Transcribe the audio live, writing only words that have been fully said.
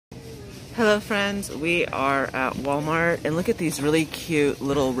Hello friends, we are at Walmart and look at these really cute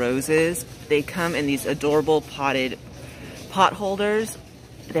little roses. They come in these adorable potted pot holders.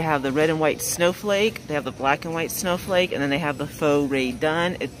 They have the red and white snowflake, they have the black and white snowflake, and then they have the faux Ray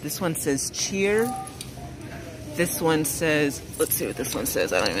Dunn. This one says cheer. This one says, let's see what this one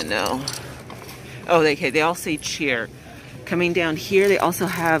says, I don't even know. Oh, okay, they all say cheer. Coming down here, they also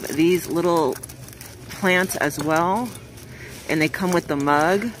have these little plants as well, and they come with the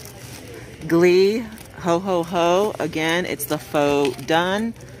mug. Glee, ho ho ho, again, it's the faux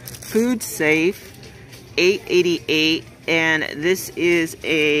done. Food safe, $8.88, and this is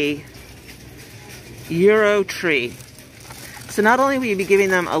a Euro tree. So not only will you be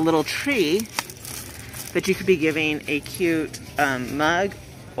giving them a little tree, but you could be giving a cute mug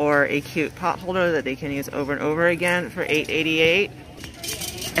or a cute pot holder that they can use over and over again for $8.88.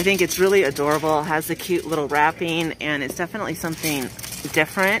 I think it's really adorable. It has the cute little wrapping, and it's definitely something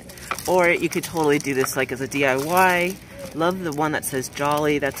different. Or you could totally do this like as a DIY. Love the one that says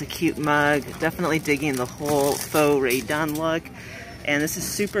Jolly. That's a cute mug. Definitely digging the whole faux Ray Dunn look. And this is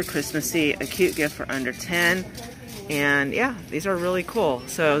super Christmassy. A cute gift for under 10. And yeah, these are really cool.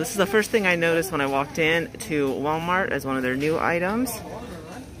 So this is the first thing I noticed when I walked in to Walmart as one of their new items.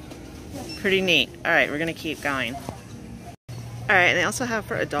 Pretty neat. Alright, we're going to keep going. Alright, and they also have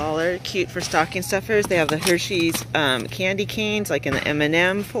for $1, cute for stocking stuffers. They have the Hershey's candy canes, like in the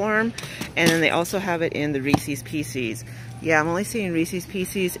M&M form. And then they also have it in the Reese's Pieces. Yeah, I'm only seeing Reese's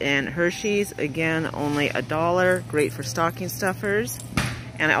Pieces and Hershey's. Again, only $1. Great for stocking stuffers.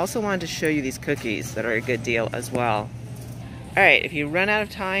 And I also wanted to show you these cookies that are a good deal as well. Alright, if you run out of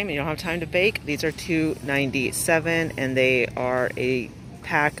time and you don't have time to bake, these are $2.97, and they are a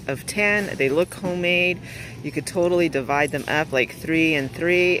pack of 10. They look homemade. You could totally divide them up like 3 and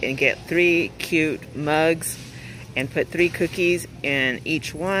 3 and get 3 cute mugs and put 3 cookies in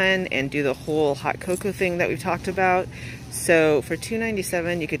each one and do the whole hot cocoa thing that we've talked about. So for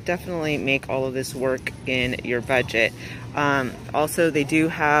 $2.97, you could definitely make all of this work in your budget. Also, they do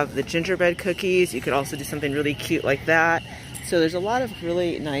have the gingerbread cookies. You could also do something really cute like that. So there's a lot of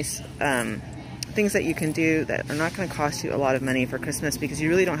really nice things that you can do that are not going to cost you a lot of money for Christmas, because you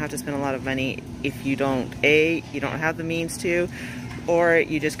really don't have to spend a lot of money if you don't, you don't have the means to, or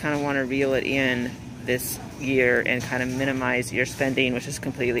you just kind of want to reel it in this year and kind of minimize your spending, which is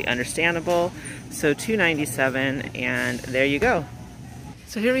completely understandable. So $2.97, and there you go.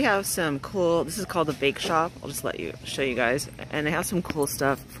 So here we have some cool, this is called the Bake Shop. I'll just show you guys. And they have some cool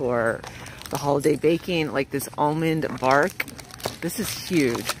stuff for the holiday baking, like this almond bark. This is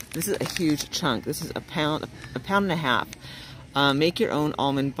huge. This is a huge chunk. This is a pound and a half. Make your own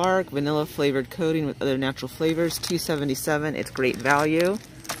almond bark, vanilla flavored coating with other natural flavors, $2.77. It's great value.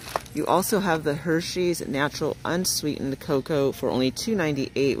 You also have the Hershey's natural unsweetened cocoa for only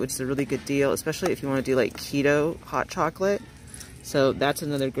 $2.98, which is a really good deal, especially if you want to do like keto hot chocolate. So that's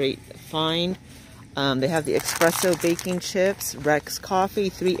another great find. They have the espresso baking chips, Rex coffee,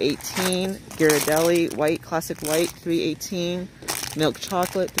 $3.18, Ghirardelli white, classic white, $3.18, milk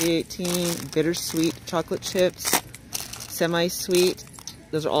chocolate, $3.18, bittersweet chocolate chips, semi-sweet,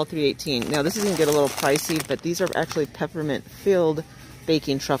 those are all $3.18. Now this is going to get a little pricey, but these are actually peppermint filled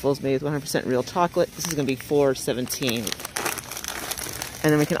baking truffles made with 100% real chocolate. This is going to be $4.17.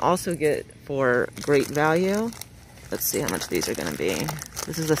 And then we can also get, for great value, let's see how much these are going to be.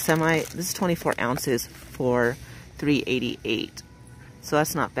 This is this is 24 ounces for $3.88. So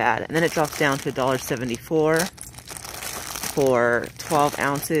that's not bad. And then it drops down to $1.74 for 12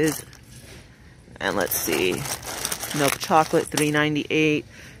 ounces. And let's see, milk chocolate, $3.98.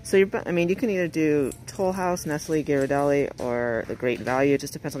 So you can either do Toll House, Nestle, Ghirardelli, or the Great Value. It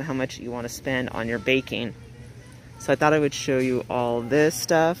just depends on how much you want to spend on your baking. So I thought I would show you all this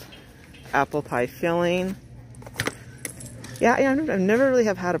stuff. Apple pie filling. Yeah, I've never really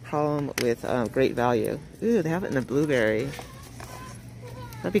had a problem with Great Value. Ooh, they have it in the blueberry.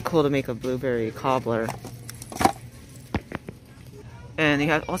 That'd be cool to make a blueberry cobbler. And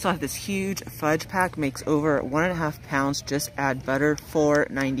you also have this huge fudge pack, makes over 1.5 pounds. Just add butter,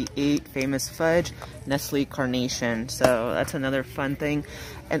 $4.98. Famous fudge, Nestle Carnation. So that's another fun thing.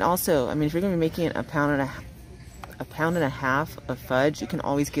 And also, if you're going to be making a pound and a half of fudge, you can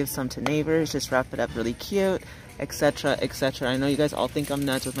always give some to neighbors. Just wrap it up really cute, etc., etc. I know you guys all think I'm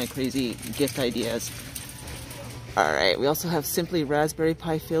nuts with my crazy gift ideas. Alright, we also have Simply raspberry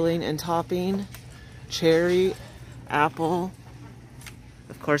pie filling and topping, cherry, apple,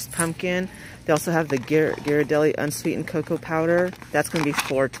 of course pumpkin. They also have the Ghirardelli unsweetened cocoa powder. That's going to be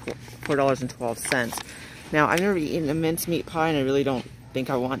 $4.12. Now, I've never eaten a mincemeat pie, and I really don't think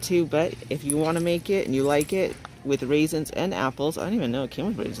I want to, but if you want to make it and you like it, with raisins and apples. I didn't even know it came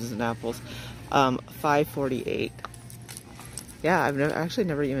with raisins and apples. $5.48. Yeah, I've actually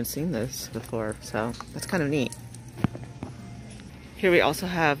never even seen this before, so that's kind of neat. Here we also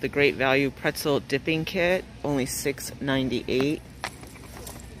have the Great Value Pretzel Dipping Kit, only $6.98.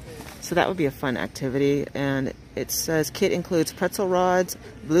 So that would be a fun activity. And it says kit includes pretzel rods,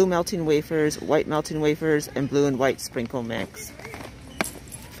 blue melting wafers, white melting wafers, and blue and white sprinkle mix.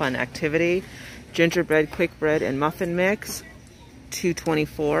 Fun activity. Gingerbread quick bread and muffin mix,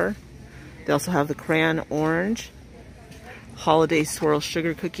 $2.24. They also have the crayon orange holiday swirl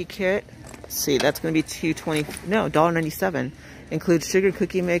sugar cookie kit. Let's see, that's going to be $1.97. Includes sugar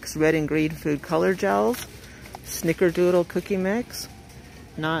cookie mix, red and green food color gels, snickerdoodle cookie mix.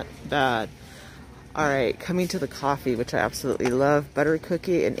 Not bad. All right, coming to the coffee, which I absolutely love. Butter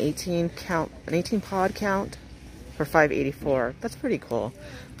cookie, an 18 pod count for $5.84. That's pretty cool.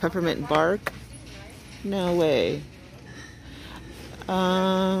 Peppermint bark. No way.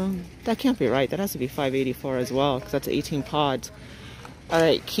 That can't be right. That has to be $5.84 as well, because that's 18 pods. All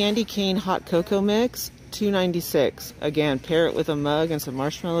right, candy cane hot cocoa mix, $2.96. Again, pair it with a mug and some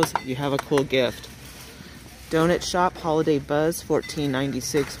marshmallows. You have a cool gift. Donut Shop Holiday Buzz,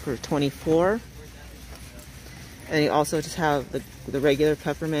 $14.96 for 24. And you also just have the regular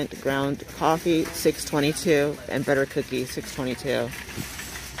peppermint ground coffee, $6.22, and butter cookie, $6.22.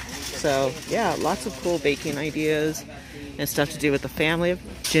 So yeah, lots of cool baking ideas and stuff to do with the family.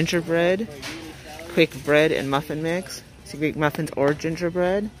 Gingerbread, quick bread and muffin mix. So Greek muffins or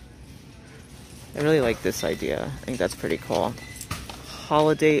gingerbread. I really like this idea. I think that's pretty cool.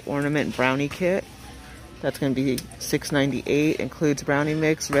 Holiday ornament brownie kit. That's going to be $6.98. Includes brownie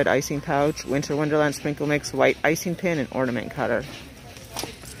mix, red icing pouch, winter wonderland sprinkle mix, white icing pin, and ornament cutter.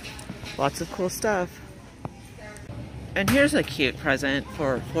 Lots of cool stuff. And here's a cute present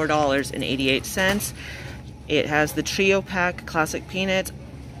for $4.88. It has the trio pack classic peanuts,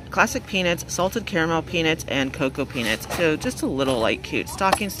 salted caramel peanuts, and cocoa peanuts. So just a little like cute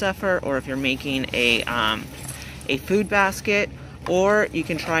stocking stuffer, or if you're making a food basket, or you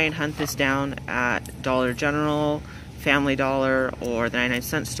can try and hunt this down at Dollar General, Family Dollar, or the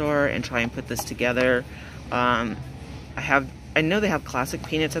 99-cent store and try and put this together. I know they have classic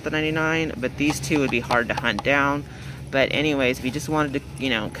peanuts at the 99, but these two would be hard to hunt down. But anyways, if you just wanted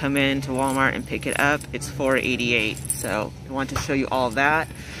to, come in to Walmart and pick it up, it's $4.88. So I want to show you all of that.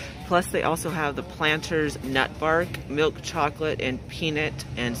 Plus, they also have the Planters Nut Bark, milk chocolate, and peanut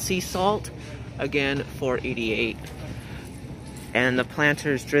and sea salt. Again, $4.88. And the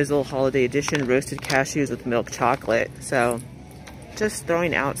Planters Drizzle Holiday Edition, roasted cashews with milk chocolate. So just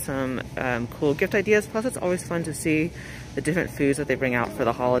throwing out some cool gift ideas. Plus, it's always fun to see the different foods that they bring out for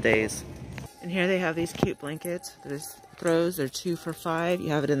the holidays. And here they have these cute blankets. There's throws, they're 2 for $5. You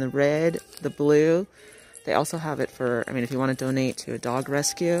have it in the red, the blue. They also have it for, if you want to donate to a dog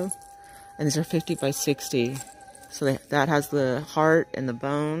rescue. And these are 50 by 60. So that has the heart and the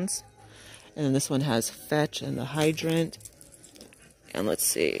bones. And then this one has fetch and the hydrant. And let's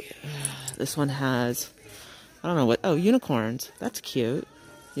see. This one has, I don't know what, unicorns. That's cute.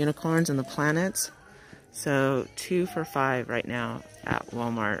 Unicorns and the planets. So 2 for $5 right now at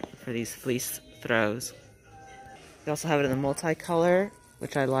Walmart for these fleece throws. They also have it in the multicolor,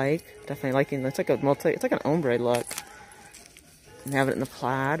 which I like. Definitely liking. It's like it's like an ombre look. And they have it in the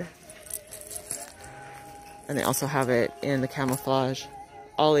plaid. And they also have it in the camouflage.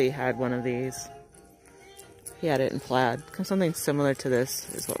 Ollie had one of these. He had it in plaid. Something similar to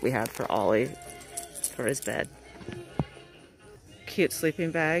this is what we had for Ollie for his bed. Cute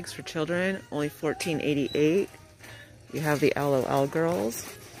sleeping bags for children, only $14.88. You have the LOL girls.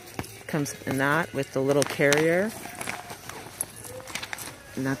 Comes in that with the little carrier.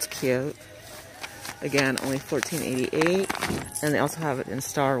 And that's cute. Again, only $14.88. And they also have it in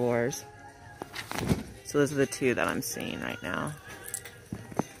Star Wars. So those are the two that I'm seeing right now.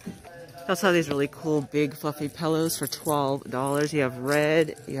 They also have these really cool big fluffy pillows for $12. You have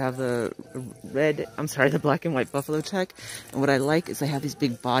red, you have the black and white buffalo check. And what I like is they have these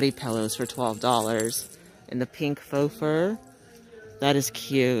big body pillows for $12. And the pink faux fur. That is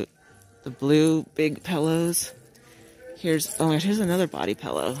cute. The blue big pillows. Here's another body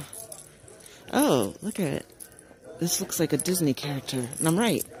pillow. Oh, look at it. This looks like a Disney character. And I'm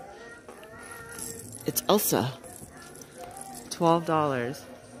right. It's Elsa. $12.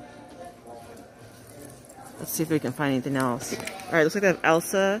 Let's see if we can find anything else. Alright, looks like they have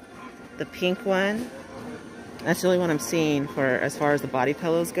Elsa, the pink one. That's the only one I'm seeing for as far as the body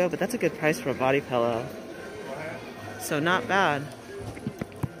pillows go, but that's a good price for a body pillow. So not bad.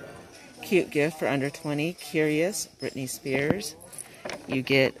 Cute gift for under 20. Curious, Britney Spears. you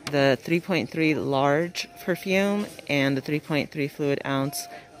get the 3.3 large perfume and the 3.3 fluid ounce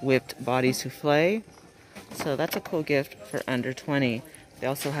whipped body souffle. So that's a cool gift for under 20. They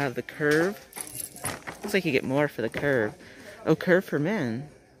also have the Curve. Looks like you get more for the Curve. Oh, Curve for men.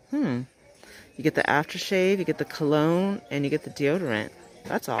 You get the aftershave, you get the cologne, and you get the deodorant.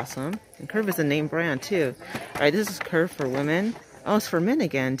 That's awesome. And Curve is a name brand too. Alright, this is Curve for women. Oh, it's for men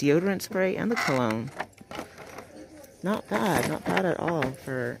again. Deodorant spray and the cologne. Not bad at all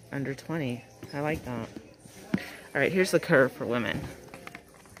for under 20. I like that. Alright, here's the Curve for women.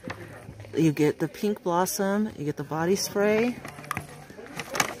 You get the Pink Blossom, you get the body spray,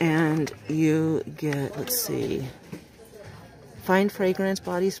 and you get, let's see, fine fragrance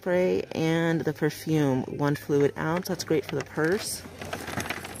body spray and the perfume, 1 fluid ounce. That's great for the purse.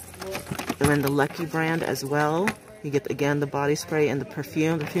 And then the Lucky brand as well. You get, again, the body spray and the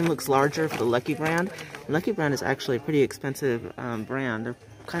perfume. The perfume looks larger for the Lucky brand. Lucky brand is actually a pretty expensive brand. They're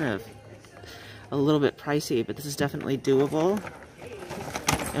kind of a little bit pricey, but this is definitely doable.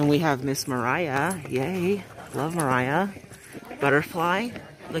 And we have Miss Mariah. Yay. Love Mariah. Butterfly.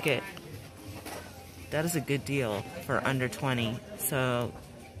 Look at that is a good deal for under 20. So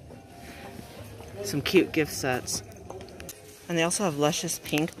some cute gift sets. And they also have Luscious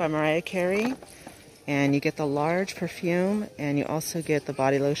Pink by Mariah Carey. And you get the large perfume, and you also get the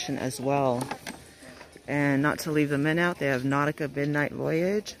body lotion as well. And not to leave the men out, they have Nautica Midnight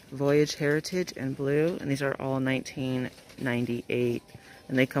Voyage, Voyage Heritage, and Blue. And these are all $19.98.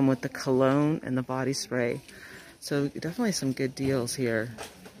 And they come with the cologne and the body spray. So definitely some good deals here.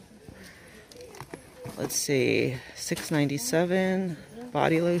 Let's see, $6.97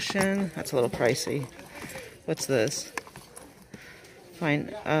 body lotion. That's a little pricey. What's this?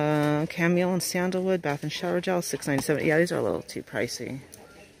 Fine. Camille and Sandalwood Bath and Shower Gel, $6.97. Yeah, these are a little too pricey.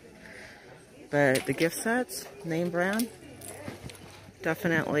 But the gift sets, name brand,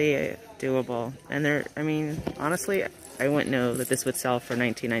 definitely doable. And they're, I mean, honestly, I wouldn't know that this would sell for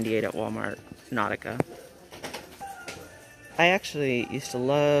 $19.98 at Walmart. Nautica. I actually used to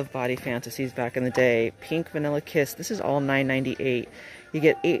love Body Fantasies back in the day. Pink Vanilla Kiss. This is all $9.98. You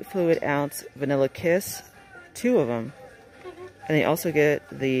get 8 fluid ounce Vanilla Kiss, 2 of them. And you also get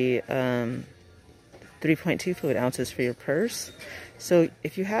the 3.2 fluid ounces for your purse. So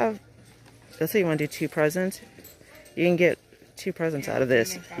if you have, let's say you want to do 2 presents, you can get 2 presents out of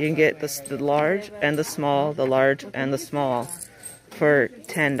this. You can get the large and the small, the large and the small for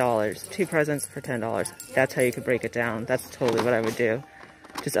 $10. 2 presents for $10. That's how you could break it down. That's totally what I would do.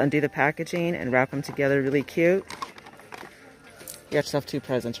 Just undo the packaging and wrap them together really cute. You got yourself 2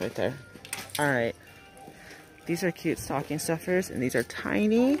 presents right there. Alright. These are cute stocking stuffers, and these are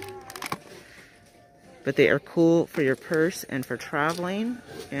tiny. But they are cool for your purse and for traveling.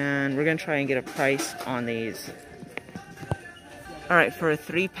 And we're going to try and get a price on these. Alright, for a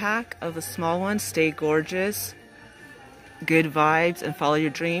 3-pack of the small ones, Stay Gorgeous, Good Vibes, and Follow Your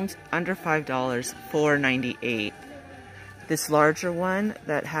Dreams, under $5, $4.98. This larger one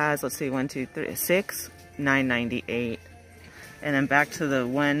that has, let's see, 1, 2, 3, 6, $9.98. And then back to the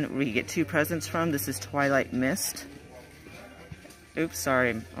one where you get 2 presents from. This is Twilight Mist. Oops,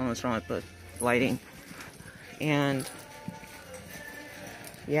 sorry, I'm almost wrong with the lighting. And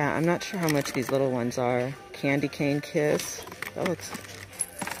yeah, I'm not sure how much these little ones are. Candy Cane Kiss. That looks,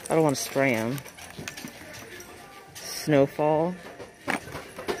 I don't want to spray them. Snowfall.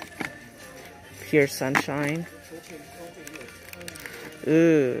 Pure Sunshine.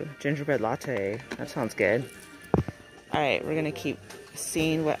 Ooh, gingerbread latte. That sounds good. Alright, we're gonna keep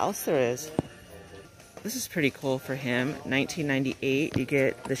seeing what else there is. This is pretty cool for him. $19.98. You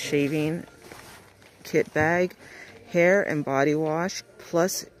get the shaving kit bag, hair and body wash,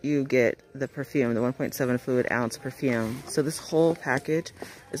 plus you get the perfume, the 1.7 fluid ounce perfume. So this whole package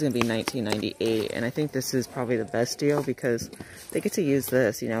is going to be $19.98, and I think this is probably the best deal because they get to use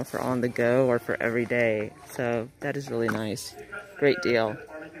this, you know, for on the go or for every day. So that is really nice. Great deal.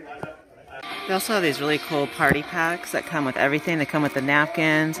 They also have these really cool party packs that come with everything. They come with the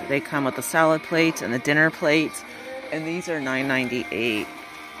napkins, they come with the salad plates and the dinner plates, and these are $9.98.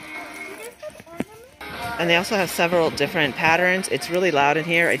 And they also have several different patterns. It's really loud in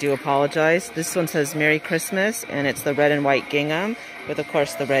here. I do apologize. This one says Merry Christmas, and it's the red and white gingham with, of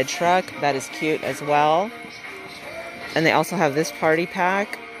course, the red truck. That is cute as well. And they also have this party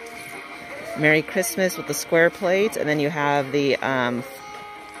pack, Merry Christmas with the square plates. And then you have the, I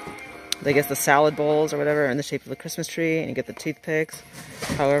guess the salad bowls or whatever in the shape of a Christmas tree. And you get the toothpicks,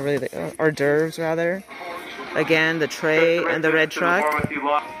 however, hors d'oeuvres rather. Again, the tray and the red truck.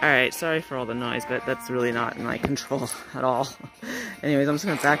 Alright, sorry for all the noise, but that's really not in my control at all. Anyways, I'm just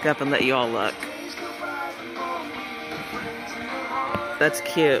going to back up and let you all look. That's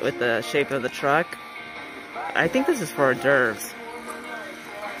cute with the shape of the truck. I think this is for hors d'oeuvres.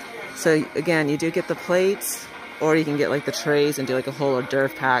 So again, you do get the plates, or you can get like the trays and do like a whole hors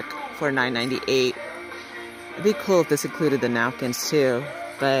d'oeuvre pack for $9.98. It'd be cool if this included the napkins too,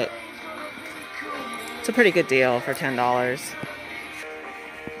 but it's a pretty good deal for $10.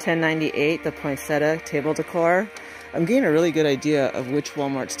 $10.98, the poinsettia table decor. I'm getting a really good idea of which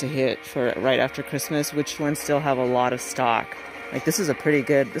Walmarts to hit for right after Christmas, which ones still have a lot of stock. Like this is a pretty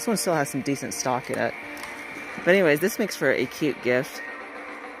good, this one still has some decent stock in it. But anyways, this makes for a cute gift.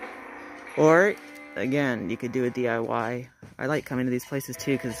 Or, again, you could do a DIY. I like coming to these places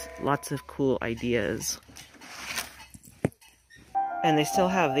too because lots of cool ideas. And they still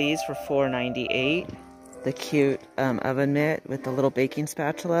have these for $4.98. The cute oven mitt with the little baking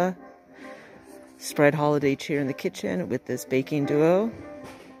spatula. Spread holiday cheer in the kitchen with this baking duo.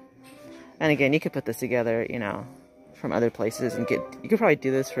 And again, you could put this together, you know, from other places and you could probably do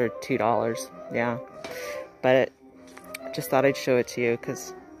this for $2. Yeah. But I just thought I'd show it to you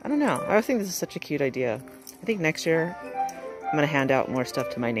because, I don't know, I think this is such a cute idea. I think next year I'm going to hand out more stuff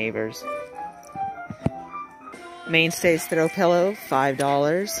to my neighbors. Mainstays throw pillow,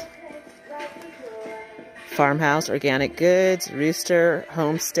 $5. Farmhouse Organic Goods, Rooster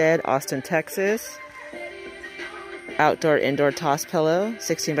Homestead, Austin, Texas. Outdoor indoor toss pillow,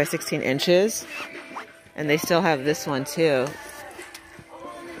 16 by 16 inches. And they still have this one too.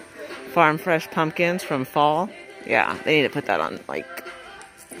 Farm fresh pumpkins from fall. Yeah, they need to put that on like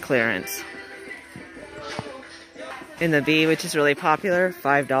clearance. In the Bee, which is really popular,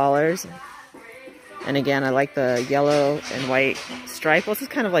 $5. And again, I like the yellow and white stripe. Well, this is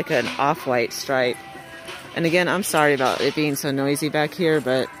kind of like an off-white stripe. And again, I'm sorry about it being so noisy back here,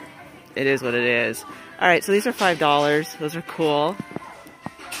 but it is what it is. Alright, so these are $5. Those are cool.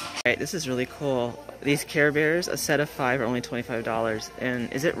 Alright, this is really cool. These Care Bears, a set of 5 are only $25.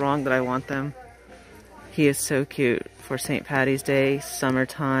 And is it wrong that I want them? He is so cute for St. Patty's Day,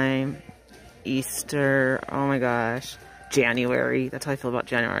 summertime, Easter, oh my gosh, January. That's how I feel about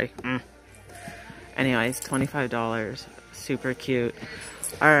January. Anyways, $25. Super cute.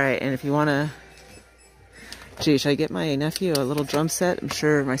 Alright, and if you want to... Gee, should I get my nephew a little drum set? I'm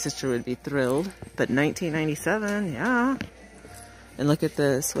sure my sister would be thrilled. But $19.97, yeah. And look at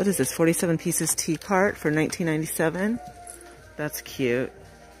this. What is this? 47 pieces tea cart for $19.97. That's cute.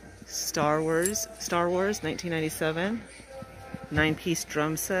 Star Wars, $19.97. 9-piece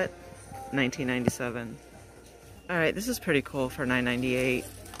drum set, $19.97. Alright, this is pretty cool for $9.98.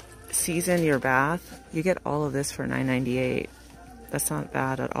 Season your bath. You get all of this for $9.98. That's not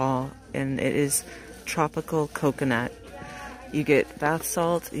bad at all. And it is tropical coconut. You get bath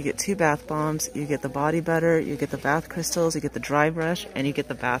salt, you get 2 bath bombs, you get the body butter, you get the bath crystals, you get the dry brush, and you get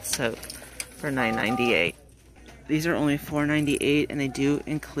the bath soap for $9.98. These are only $4.98 and they do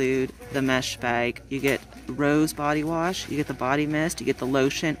include the mesh bag. You get rose body wash, you get the body mist, you get the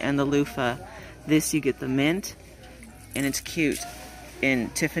lotion, and the loofah. This you get the mint, and it's cute in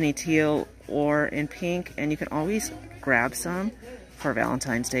Tiffany teal or in pink, and you can always grab some for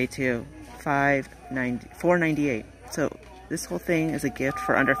Valentine's Day too. $4.98. So this whole thing is a gift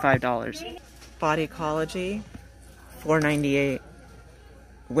for under $5. Bodycology, $4.98.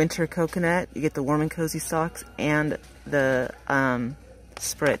 Winter coconut, you get the warm and cozy socks and the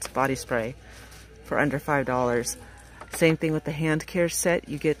spritz body spray for under $5. Same thing with the hand care set.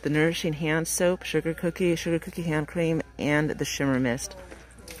 You get the nourishing hand soap, sugar cookie hand cream, and the shimmer mist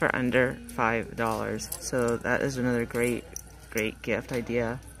for under $5. So that is another great gift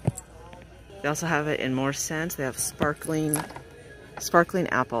idea. They also have it in more scents. They have sparkling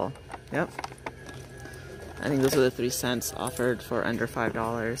apple. Yep. I think those are the 3 scents offered for under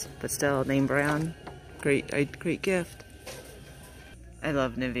 $5. But still, name brand. Great gift. I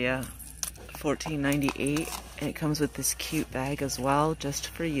love Nivea. $14.98. And it comes with this cute bag as well, just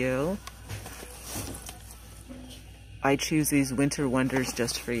for you. I choose these winter wonders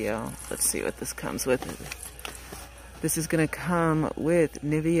just for you. Let's see what this comes with. This is going to come with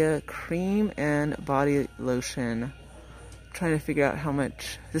Nivea cream and body lotion. I'm trying to figure out how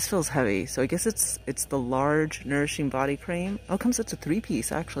much. This feels heavy, so I guess it's the large nourishing body cream. Oh, it comes with a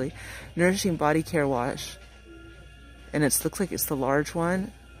 3-piece actually. Nourishing body care wash. And it looks like it's the large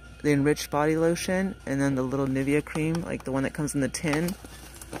one. The enriched body lotion, and then the little Nivea cream, like the one that comes in the tin.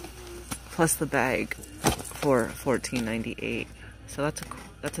 Plus the bag for $14.98. So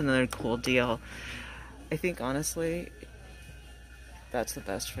that's another cool deal. I think honestly, that's the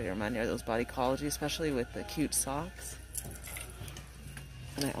best for your money are those Bodycology, especially with the cute socks.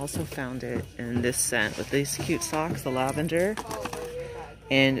 And I also found it in this scent with these cute socks, the lavender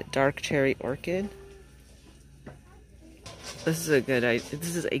and dark cherry orchid. This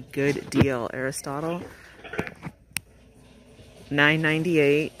is a good deal, Aristotle.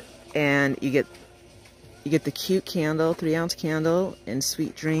 $9.98, and you get the cute candle, 3-ounce candle in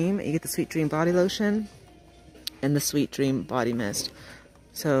Sweet Dream. You get the Sweet Dream body lotion and the Sweet Dream body mist.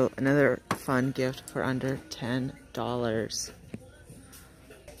 So another fun gift for under $10.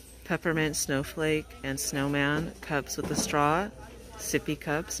 Peppermint snowflake and snowman cups with a straw. Sippy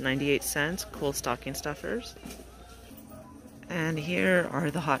cups, 98 cents. Cool stocking stuffers. And here are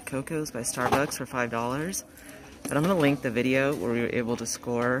the hot cocos by Starbucks for $5. But I'm going to link the video where we were able to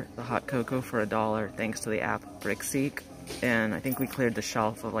score the hot cocoa for $1 thanks to the app BrickSeek. And I think we cleared the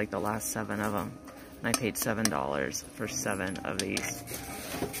shelf of like the last 7 of them. And I paid $7 for 7 of these.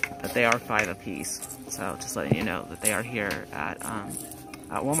 But they are $5 a piece. So just letting you know that they are here at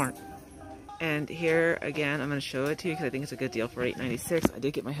Walmart. And here again, I'm going to show it to you because I think it's a good deal for $8.96. I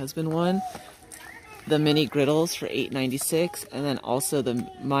did get my husband one. The mini griddles for $8.96, and then also the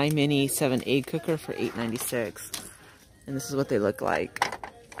My Mini 7 egg cooker for $8.96. And this is what they look like.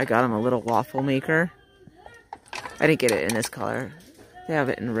 I got them a little waffle maker. I didn't get it in this color. They have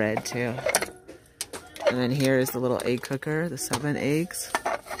it in red too. And then here is the little egg cooker, the 7 eggs.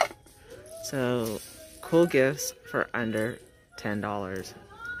 So cool gifts for under $10.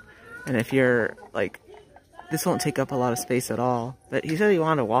 And if you're like, this won't take up a lot of space at all, but he said he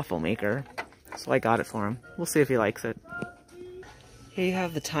wanted a waffle maker. So I got it for him. We'll see if he likes it. Here you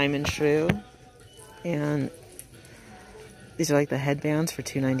have the Time and Shrew. And these are like the headbands for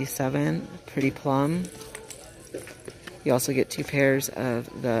 $2.97. Pretty plum. You also get 2 pairs of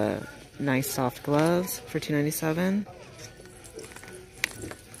the nice soft gloves for $2.97.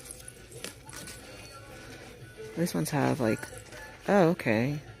 These ones have like, oh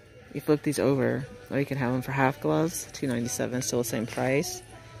okay. You flip these over, or you can have them for half gloves, $2.97, still the same price.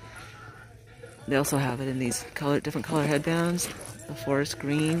 They also have it in these different color headbands. The forest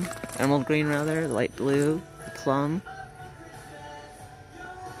green, emerald green rather, the light blue, the plum.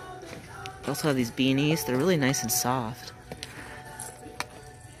 They also have these beanies. They're really nice and soft.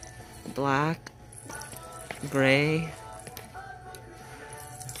 Black, gray.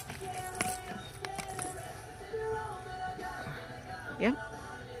 Yeah.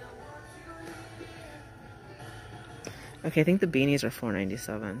 Okay, I think the beanies are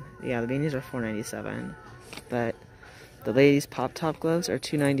 $4.97. Yeah, the beanies are $4.97. But the ladies' pop top gloves are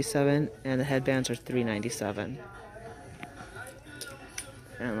 $2.97, and the headbands are $3.97.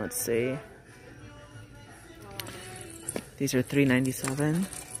 And let's see. These are $3.97.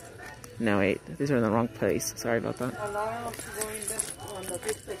 No, wait, these are in the wrong place. Sorry about that.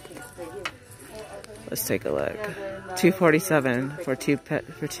 Let's take a look. $2.47 for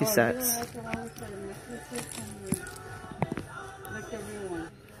two sets.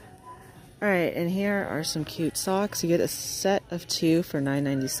 Alright, and here are some cute socks. You get a set of 2 for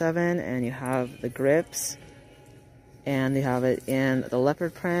 $9.97, and you have the grips, and you have it in the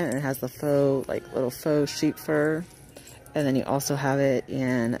leopard print, and it has the faux, like little faux sheep fur, and then you also have it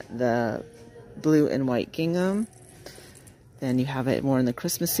in the blue and white gingham. Then you have it more in the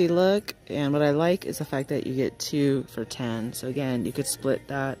Christmassy look, and what I like is the fact that you get 2 for $10. So again, you could split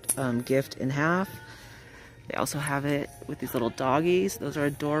that gift in half. They also have it with these little doggies. Those are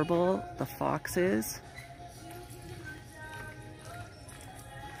adorable. The foxes.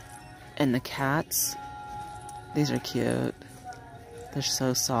 And the cats. These are cute. They're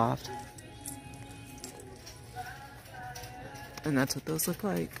so soft. And that's what those look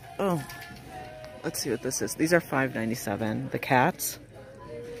like. Oh, let's see what this is. These are $5.97. The cats.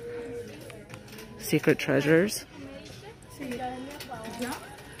 Secret treasures.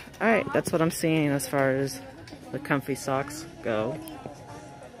 Alright, that's what I'm seeing as far as the comfy socks go.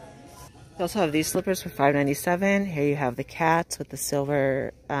 We also have these slippers for $5.97. Here you have the cats with the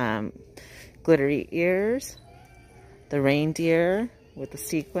silver glittery ears. The reindeer with the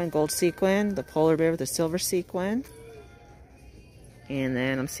sequin, gold sequin. The polar bear with the silver sequin. And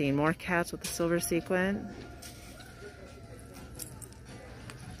then I'm seeing more cats with the silver sequin.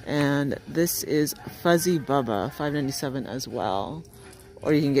 And this is Fuzzy Bubba, $5.97 as well.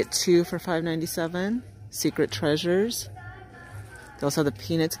 Or you can get 2 for $5.97. Secret Treasures. They also have the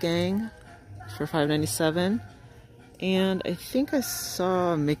Peanuts Gang for $5.97. And I think I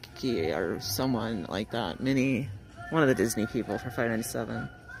saw Mickey or someone like that. Minnie. One of the Disney people for $5.97.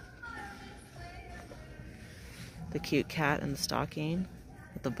 The cute cat in the stocking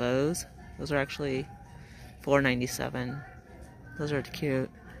with the bows. Those are actually $4.97. Those are cute.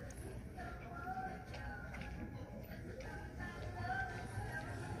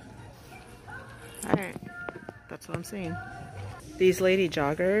 Alright, that's what I'm seeing. These lady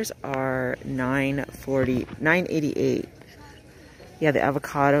joggers are $9.88. You have the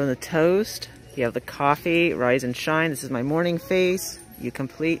avocado and the toast. You have the coffee, rise and shine. This is my morning face. You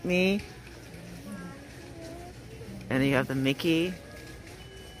complete me. And then you have the Mickey.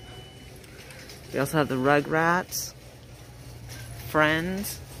 We also have the Rugrats,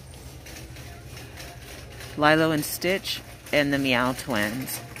 Friends, Lilo and Stitch, and the Meow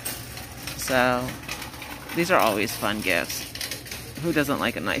Twins. So these are always fun gifts. Who doesn't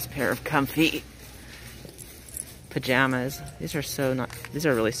like a nice pair of comfy pajamas? These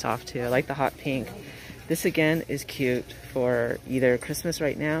are really soft too. I like the hot pink. This again is cute for either Christmas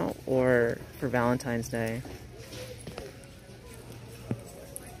right now or for Valentine's Day.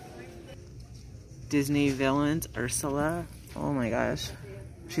 Disney villains, Ursula. Oh my gosh.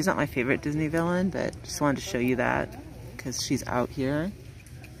 She's not my favorite Disney villain, but just wanted to show you that because she's out here.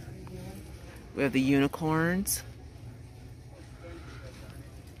 We have the unicorns,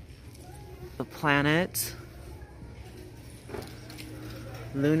 the planets,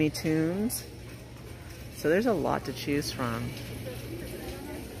 Looney Tunes. So there's a lot to choose from.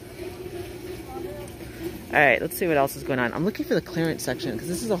 Alright, let's see what else is going on. I'm looking for the clearance section because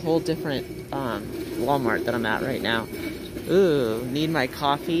this is a whole different Walmart that I'm at right now. Ooh, need my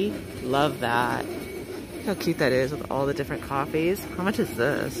coffee. Love that. Look how cute that is with all the different coffees. How much is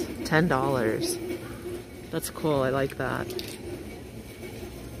this? $10. That's cool. I like that.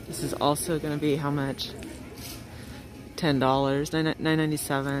 This is also going to be how much? $10.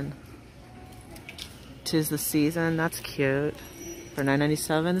 $9.97. 'Tis the season. That's cute. For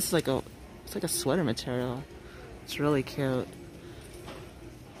 $9.97. This is like it's like a sweater material. It's really cute.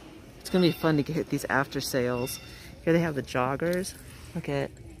 It's gonna be fun to get these after sales. Here they have the joggers. Look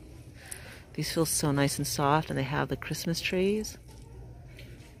at these, feel so nice and soft, and they have the Christmas trees.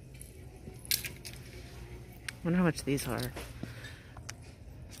 Wonder how much these are.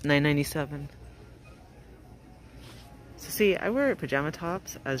 $9.97. So see, I wear pajama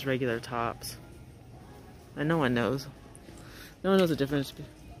tops as regular tops, and no one knows. No one knows the difference.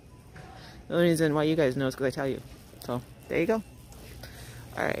 The only reason why you guys know is because I tell you. So, there you go.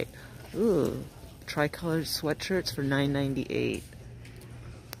 Alright. Ooh. Tricolored sweatshirts for $9.98.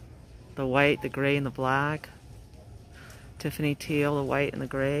 The white, the gray, and the black. Tiffany teal, the white, and the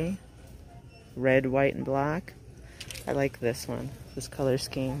gray. Red, white, and black. I like this one. This color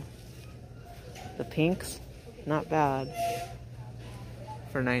scheme. The pinks, not bad.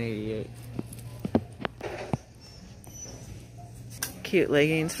 For $9.88. Cute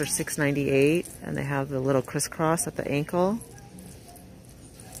leggings for $6.98, and they have the little crisscross at the ankle,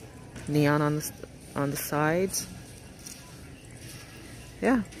 neon on the sides.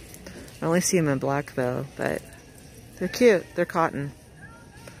 Yeah, I only see them in black though, but they're cute. They're cotton.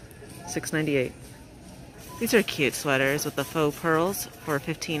 $6.98. These are cute sweaters with the faux pearls for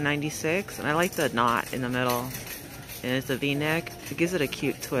 $15.96, and I like the knot in the middle, and it's a V-neck. It gives it a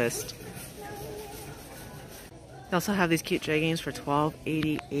cute twist. They also have these cute jeggings for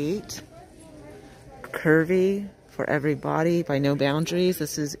 $12.88. Curvy for every body by No Boundaries.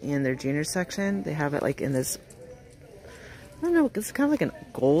 This is in their junior section. They have it like in this, I don't know, it's kind of like an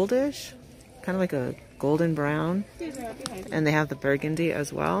goldish, kind of like a golden brown. And they have the burgundy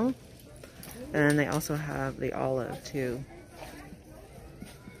as well. And then they also have the olive too.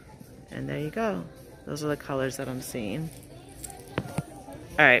 And there you go. Those are the colors that I'm seeing.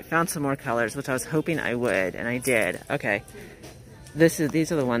 Alright, found some more colors, which I was hoping I would, and I did. Okay. These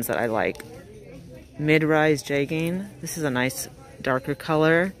are the ones that I like. Mid-rise jegging. This is a nice darker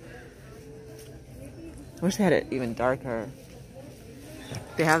color. I wish they had it even darker.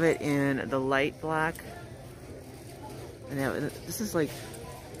 They have it in the light black. And this is like...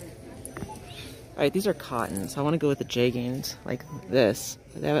 Alright, these are cotton, so I want to go with the jeggings, like this.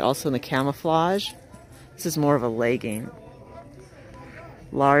 They have it also in the camouflage. This is more of a legging.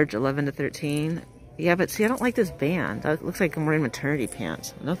 Large, 11 to 13. Yeah, but see, I don't like this band. That looks like I'm wearing maternity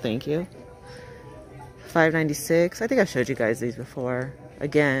pants. No, thank you. $5.96. I think I've showed you guys these before.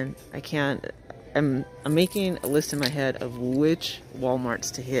 Again, I'm making a list in my head of which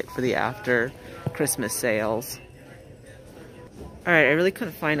Walmarts to hit for the after Christmas sales. Alright, I really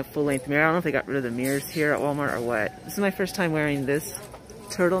couldn't find a full-length mirror. I don't know if they got rid of the mirrors here at Walmart or what. This is my first time wearing this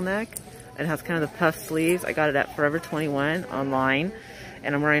turtleneck. It has kind of the puff sleeves. I got it at Forever 21 online.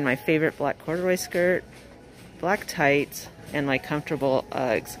 And I'm wearing my favorite black corduroy skirt, black tights, and my comfortable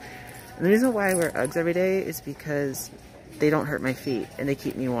Uggs. And the reason why I wear Uggs every day is because they don't hurt my feet and they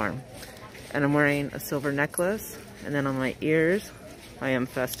keep me warm. And I'm wearing a silver necklace, and then on my ears, I am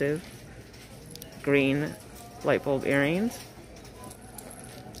festive, green light bulb earrings.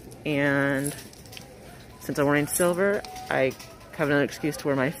 And since I'm wearing silver, I have another excuse to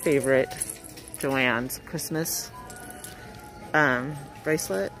wear my favorite Joann's Christmas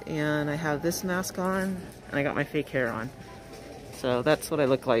bracelet, and I have this mask on, and I got my fake hair on. So that's what I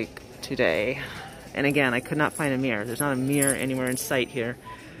look like today. And again, I could not find a mirror. There's not a mirror anywhere in sight here.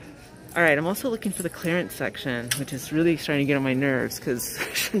 Alright, I'm also looking for the clearance section, which is really starting to get on my nerves because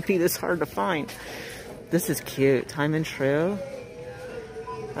it shouldn't be this hard to find. This is cute. Time and True.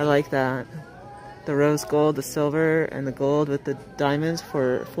 I like that. The rose gold, the silver, and the gold with the diamonds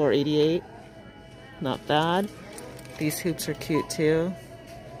for $4.88. Not bad. These hoops are cute too.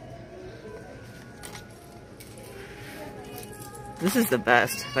 This is the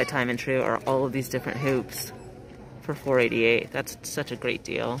best by Time and True, are all of these different hoops for $4.88. That's such a great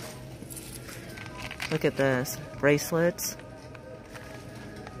deal. Look at this. Bracelets.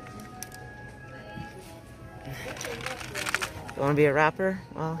 You want to be a rapper?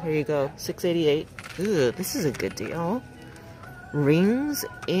 Well, here you go. $6.88. Ooh, this is a good deal. Rings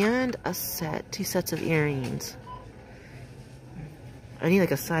and a set. 2 sets of earrings. I need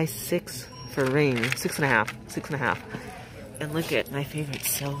like a size 6 for rings. 6.5. 6.5. And look at my favorite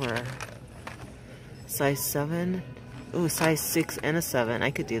silver. Size 7. Ooh, size 6 and a 7. I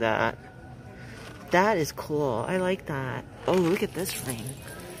could do that. That is cool. I like that. Oh, look at this ring.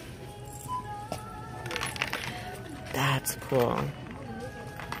 That's cool.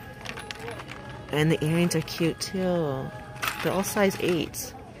 And the earrings are cute too. They're all size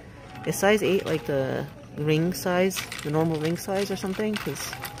 8s. Is size 8 like the ring size, the normal ring size or something?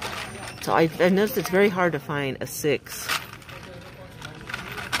 So I've noticed it's very hard to find a 6.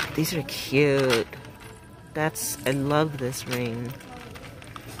 These are cute. I love this ring.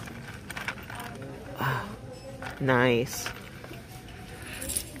 Oh, nice.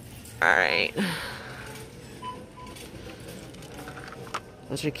 Alright.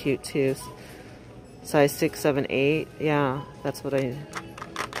 Those are cute too. Size 6, 7, 8. Yeah, that's what I...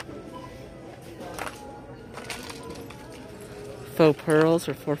 Faux pearls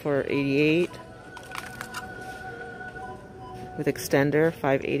are $4.88. With extender,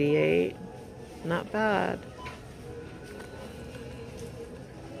 $5.88. Not bad.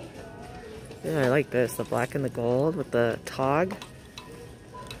 Yeah, I like this. The black and the gold with the tog.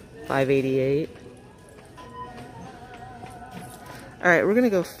 $5.88. Alright, we're gonna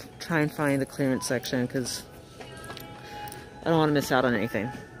go try and find the clearance section because I don't want to miss out on anything.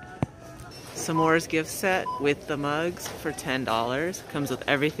 S'mores gift set with the mugs for $10. Comes with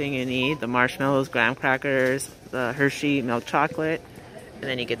everything you need. The marshmallows, graham crackers, the Hershey milk chocolate, and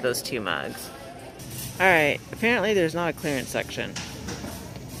then you get those 2 mugs. Alright, apparently there's not a clearance section.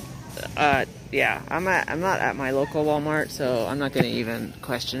 Yeah, I'm not at my local Walmart, so I'm not gonna even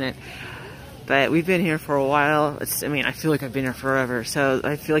question it. But we've been here for a while. I mean, I feel like I've been here forever, so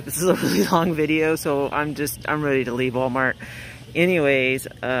I feel like this is a really long video, so I'm ready to leave Walmart. Anyways,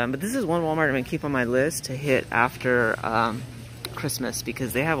 but this is one Walmart I'm gonna keep on my list to hit after Christmas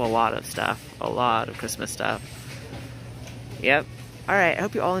because they have a lot of stuff, a lot of Christmas stuff. Yep. Alright, I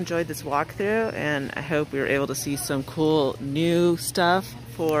hope you all enjoyed this walkthrough, and I hope we were able to see some cool new stuff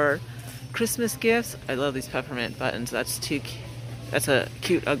for Christmas gifts. I love these peppermint buttons. That's a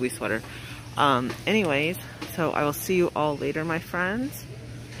cute, ugly sweater. Anyways, so I will see you all later, my friends.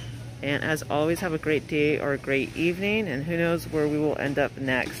 And as always, have a great day or a great evening, and who knows where we will end up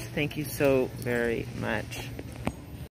next. Thank you so very much.